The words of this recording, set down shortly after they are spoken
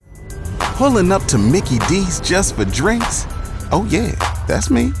Pulling up to Mickey D's just for drinks? Oh yeah,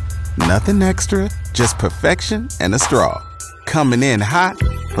 that's me. Nothing extra, just perfection and a straw. Coming in hot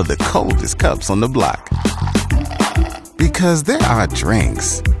for the coldest cups on the block. Because there are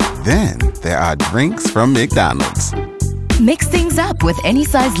drinks. Then there are drinks from McDonald's. Mix things up with any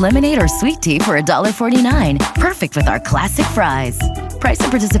size lemonade or sweet tea for $1.49. Perfect with our classic fries. Price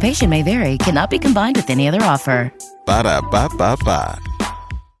and participation may vary. Cannot be combined with any other offer. Ba-da-ba-ba-ba.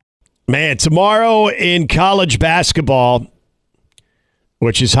 Man, tomorrow in college basketball,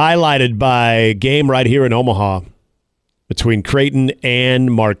 which is highlighted by a game right here in Omaha between Creighton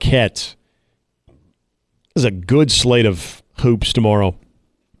and Marquette. There's a good slate of hoops tomorrow.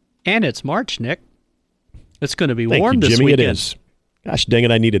 And it's March, Nick. It's going to be Thank warm you, this Jimmy, weekend. It is. Gosh dang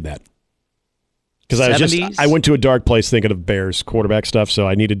it, I needed that. Because I went to a dark place thinking of Bears quarterback stuff, so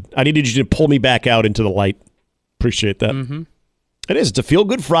I needed you to pull me back out into the light. Appreciate that. Mm-hmm. It is. It's a Feel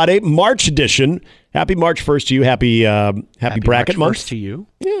Good Friday, March edition. Happy March 1st to you. Happy bracket March month. 1st to you.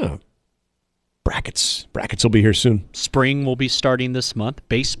 Yeah. Brackets will be here soon. Spring will be starting this month.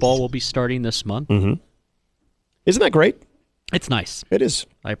 Baseball will be starting this month. Mm-hmm. Isn't that great? It's nice. It is.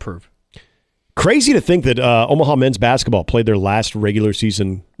 I approve. Crazy to think that Omaha men's basketball played their last regular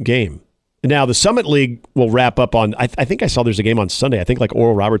season game. Now, the Summit League will wrap up on, I think I saw there's a game on Sunday. I think like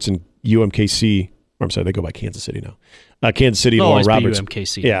Oral Roberts and UMKC, or I'm sorry, they go by Kansas City now. Kansas City and Oral Roberts.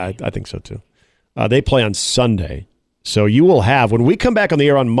 UMKC. Yeah, I think so too. They play on Sunday. So you will have, when we come back on the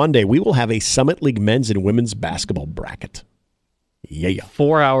air on Monday, we will have a Summit League men's and women's basketball bracket. Yeah.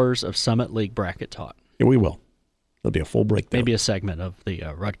 4 hours of Summit League bracket talk. Yeah, we will. There'll be a full breakdown. Maybe a segment of the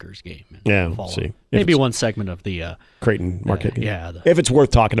Rutgers game. Yeah, we'll see. Maybe one segment of the Creighton Marquette game. Yeah. If it's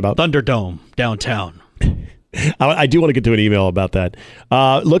worth talking about. Thunderdome downtown. I do want to get to an email about that.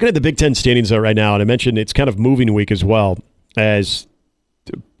 Looking at the Big Ten standings right now, and I mentioned it's kind of moving week as well, as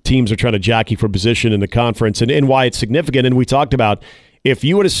teams are trying to jockey for position in the conference and why it's significant. And we talked about if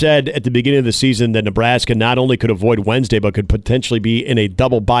you would have said at the beginning of the season that Nebraska not only could avoid Wednesday, but could potentially be in a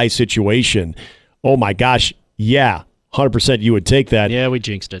double bye situation, oh my gosh, yeah, 100% you would take that. Yeah, we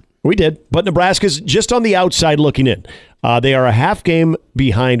jinxed it. We did, but Nebraska's just on the outside looking in. They are a half game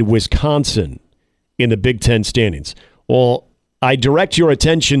behind Wisconsin in the Big Ten standings. Well, I direct your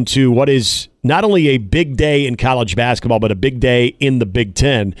attention to what is not only a big day in college basketball, but a big day in the Big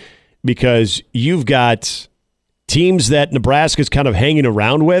Ten, because you've got teams that Nebraska's kind of hanging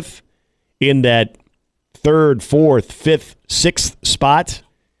around with in that 3rd, 4th, 5th, 6th spot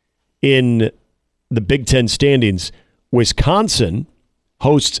in the Big Ten standings. Wisconsin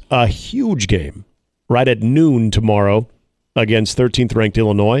hosts a huge game right at noon tomorrow against 13th ranked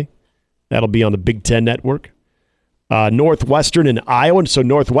Illinois. That'll be on the Big Ten Network. Northwestern and Iowa. And so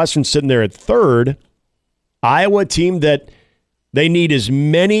Northwestern sitting there at 3rd. Iowa, team that they need as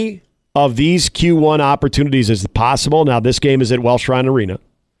many of these Q1 opportunities as possible. Now, this game is at Welsh Ryan Arena.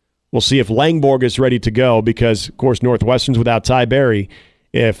 We'll see if Langborg is ready to go because, of course, Northwestern's without Ty Berry.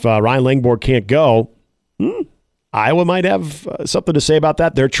 If Ryan Langborg can't go, Iowa might have something to say about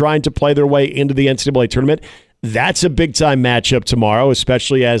that. They're trying to play their way into the NCAA tournament. That's a big-time matchup tomorrow,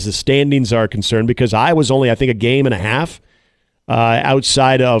 especially as the standings are concerned, because Iowa's only, I think, a game and a half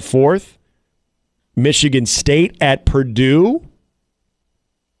outside of 4th. Michigan State at Purdue.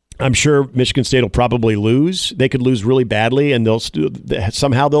 I'm sure Michigan State will probably lose. They could lose really badly, and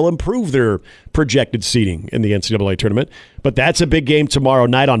somehow they'll improve their projected seeding in the NCAA tournament. But that's a big game tomorrow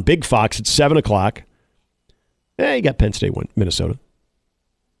night on Big Fox at 7 o'clock. You got Penn State, Minnesota.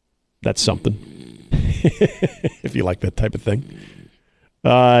 That's something. If you like that type of thing.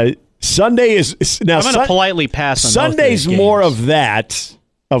 Sunday is now. I'm going to politely pass on Sunday's more of that,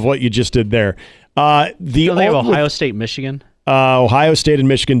 of what you just did there. They have Ohio State, Michigan. Ohio State and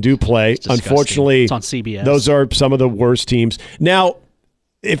Michigan do play. Unfortunately, it's on CBS. Those are some of the worst teams. Now,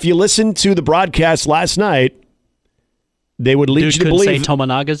 if you listen to the broadcast last night, they would lead you to believe say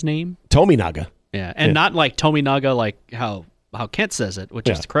Tominaga's name. Tominaga. Yeah, and not like Tominaga, like how Kent says it, which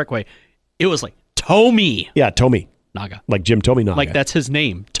is the correct way. It was like Tomi. Yeah, Tomi. Naga. Like Jim Tominaga. Like that's his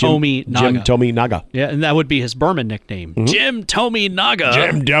name, Tomi Naga. Jim Tominaga. Yeah, and that would be his Berman nickname. Mm-hmm. Jim Tominaga.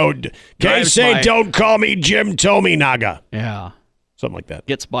 Jim, don't call me Jim Tominaga. Yeah. Something like that.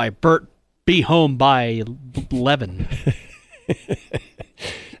 Gets by Bert, be home by 11.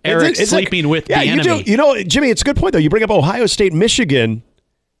 Eric sleeping with the enemy. You know, Jimmy, it's a good point, though. You bring up Ohio State, Michigan,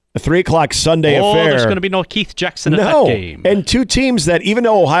 a 3 o'clock Sunday affair. There's going to be no Keith Jackson at that game. And two teams that, even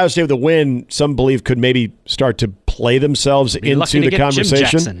though Ohio State with a win, some believe could maybe start to play themselves into the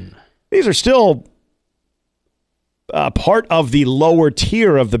conversation. These are still part of the lower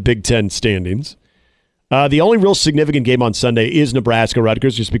tier of the Big Ten standings. The only real significant game on Sunday is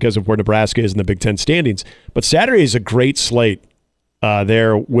Nebraska-Rutgers, just because of where Nebraska is in the Big Ten standings. But Saturday is a great slate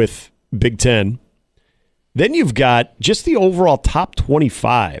there with Big Ten. Then you've got just the overall top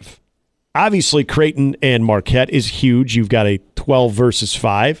 25. Obviously, Creighton and Marquette is huge. You've got a 12 versus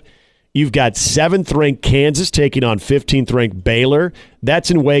 5. You've got 7th-ranked Kansas taking on 15th-ranked Baylor. That's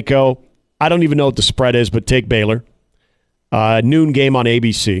in Waco. I don't even know what the spread is, but take Baylor. Noon game on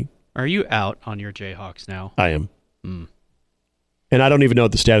ABC. Are you out on your Jayhawks now? I am. And I don't even know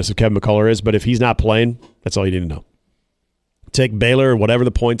what the status of Kevin McCullough is, but if he's not playing, that's all you need to know. Take Baylor, whatever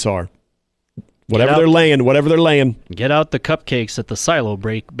the points are. Whatever they're laying. Get out the cupcakes at the Silo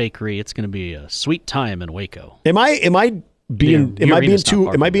Bakery. It's going to be a sweet time in Waco. Am I being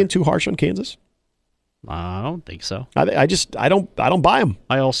too harsh on Kansas? I don't think so. I don't buy them.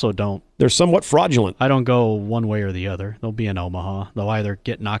 I also don't. They're somewhat fraudulent. I don't go one way or the other. They'll be in Omaha. They'll either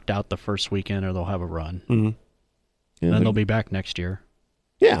get knocked out the first weekend or they'll have a run. Mm-hmm. Yeah, then they'll be back next year.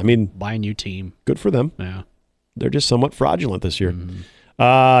 Yeah, I mean, buy a new team. Good for them. Yeah, they're just somewhat fraudulent this year. Mm-hmm.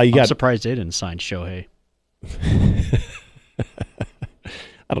 I'm surprised they didn't sign Shohei.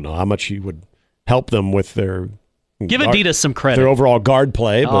 I don't know how much he would help them with their Adidas some credit. Their overall guard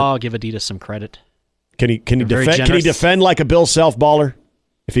play. I'll give Adidas some credit. Can he defend like a Bill Self baller?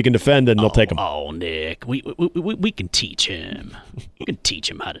 If he can defend, then they'll take him. Oh, Nick, we can teach him. We can teach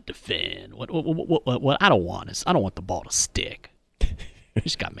him how to defend. What I don't want the ball to stick. You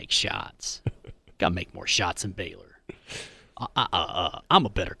just gotta make shots. Gotta make more shots than Baylor. I'm a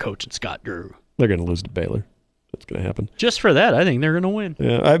better coach than Scott Drew. They're gonna lose to Baylor. That's gonna happen. Just for that, I think they're gonna win.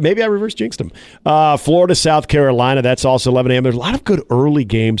 Yeah, maybe I reverse jinxed them. Florida, South Carolina. That's also 11 a.m. There's a lot of good early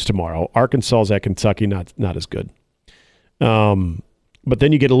games tomorrow. Arkansas's at Kentucky, not as good. But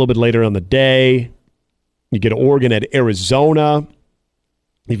then you get a little bit later on the day. You get Oregon at Arizona.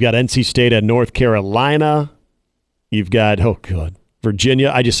 You've got NC State at North Carolina. You've got,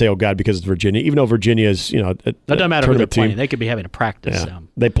 Virginia. I just say, oh, God, because it's Virginia. Even though Virginia is, that doesn't matter who they're playing. They could be having a practice. Yeah.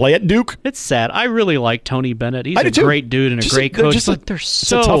 They play at Duke. It's sad. I really like Tony Bennett. He's a great dude and a great coach, but they're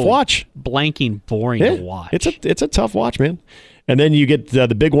so it's a tough watch. Blanking boring to watch. It's a tough watch, man. And then you get the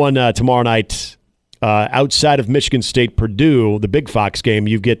big one tomorrow night. Outside of Michigan State, Purdue, the big Fox game,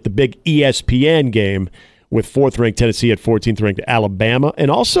 you get the big ESPN game with 4th-ranked Tennessee at 14th-ranked Alabama, and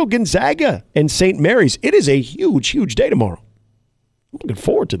also Gonzaga and St. Mary's. It is a huge, huge day tomorrow. I'm looking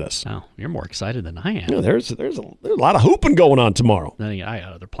forward to this. Oh, you're more excited than I am. Yeah, there's a lot of hooping going on tomorrow. Then again, I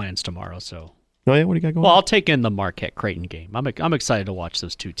got other plans tomorrow, so. Oh yeah, what do you got going? Well, I'll take in the Marquette Creighton game. I'm excited to watch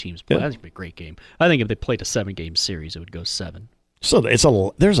those two teams play. Yeah. That's gonna be a great game. I think if they played a 7-game series, it would go 7. So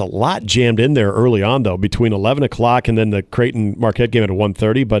there's a lot jammed in there early on, though, between 11 o'clock and then the Creighton-Marquette game at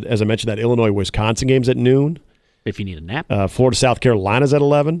 1:30. But as I mentioned, that Illinois-Wisconsin game's at noon. If you need a nap. Florida-South Carolina's at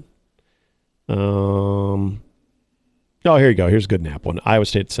 11. Oh, here you go. Here's a good nap one. Iowa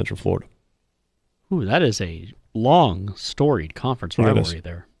State at Central Florida. Ooh, that is a long, storied conference rivalry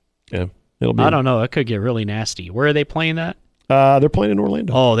there. Yeah. I don't know. It could get really nasty. Where are they playing that? They're playing in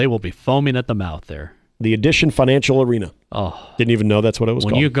Orlando. Oh, they will be foaming at the mouth there. The Edition Financial Arena. Oh. Didn't even know that's what it was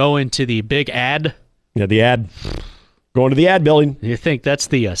called. When you go into the big ad. Yeah, the ad. Going to the ad building. You think that's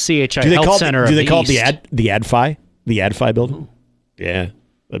the CHI Health Center do they call it the AdFi? The AdFi building? Ooh. Yeah,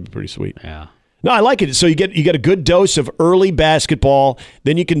 that'd be pretty sweet. Yeah. No, I like it. So you get a good dose of early basketball.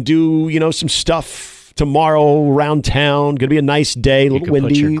 Then you can do, some stuff tomorrow around town. Going to be a nice day, a little windy.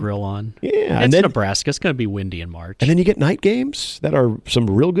 Put your grill on. Yeah. And then Nebraska. It's going to be windy in March. And then you get night games that are some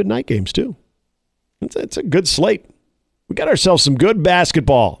real good night games, too. It's a good slate. We got ourselves some good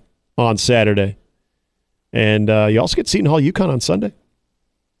basketball on Saturday. And you also get Seton Hall UConn on Sunday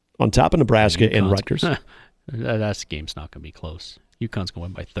on top of Nebraska and Rutgers. That game's not going to be close. UConn's going to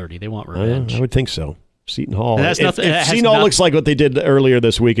win by 30. They want revenge. I would think so. Seton Hall. If Seton Hall looks like what they did earlier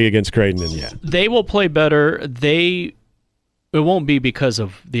this week against Creighton, then yeah. They will play better. It won't be because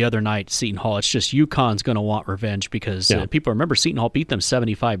of the other night, Seton Hall. It's just UConn's going to want revenge because people remember Seton Hall beat them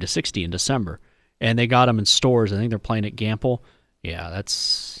 75-60 in December. And they got them in stores. I think they're playing at Gamble. Yeah,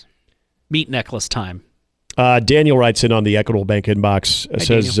 that's meat necklace time. Daniel writes in on the Equitable Bank inbox.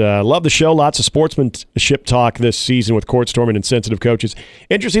 Says, love the show. Lots of sportsmanship talk this season with court storming and sensitive coaches.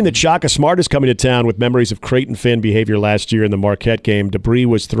 Interesting that Shaka Smart is coming to town with memories of Creighton fan behavior last year in the Marquette game. Debris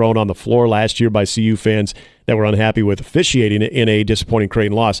was thrown on the floor last year by CU fans that were unhappy with officiating in a disappointing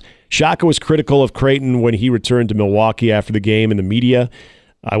Creighton loss. Shaka was critical of Creighton when he returned to Milwaukee after the game in the media.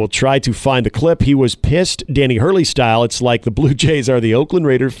 I will try to find the clip. He was pissed, Danny Hurley style. It's like the Blue Jays are the Oakland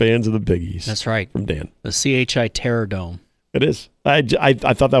Raider fans of the Big East. That's right. From Dan. The CHI Terror Dome. It is. I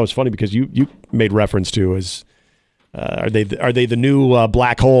thought that was funny because you made reference to as are they the new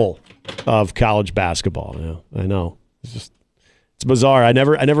black hole of college basketball. Yeah, I know. It's bizarre. I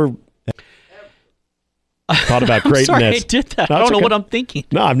never thought about Creighton. Sorry, I did that. No, I don't know okay. what I'm thinking.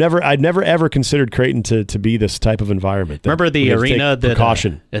 No, I'd never ever considered Creighton to be this type of environment. Remember the arena that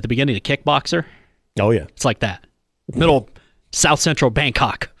precaution at the beginning of Kickboxer? Oh yeah, It's like that. Middle South Central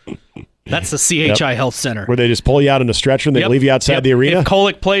Bangkok. That's the CHI Health Center. where they just pull you out in a stretcher and they leave you outside the arena. If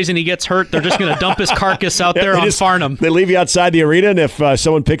Kolick plays and he gets hurt, they're just going to dump his carcass out there on Farnham. They leave you outside the arena, and if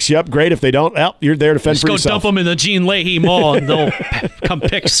someone picks you up, great. If they don't, you're there to fend Just for go yourself. dump them in the Gene Leahy Mall, and they'll come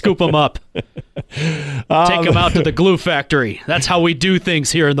scoop them up. Take them out to the glue factory. That's how we do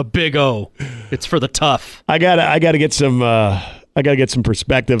things here in the Big O. It's for the tough. I gotta get some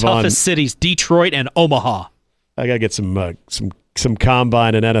perspective on. Toughest cities, Detroit and Omaha. I gotta get some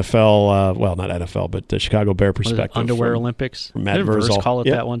combine and NFL. Well, not NFL, but the Chicago Bear perspective. Underwear Olympics. Matt Didn't Verz Verzal. call it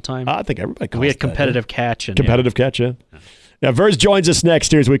Yeah. that one time? I think everybody calls We it had competitive that, catch. And competitive catch, yeah. Now, Verz joins us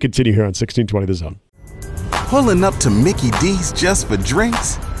next here as we continue here on 1620 The Zone. Pulling up to Mickey D's just for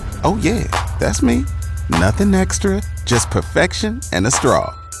drinks? Oh yeah, that's me. Nothing extra, just perfection and a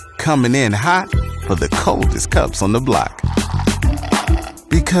straw. Coming in hot for the coldest cups on the block.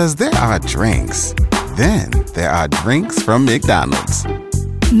 Because there are drinks. Then there are drinks from McDonald's.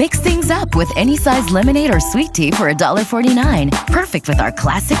 Mix things up with any size lemonade or sweet tea for $1.49. Perfect with our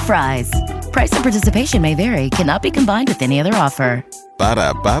classic fries. Price and participation may vary. Cannot be combined with any other offer.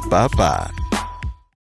 Ba-da-ba-ba-ba.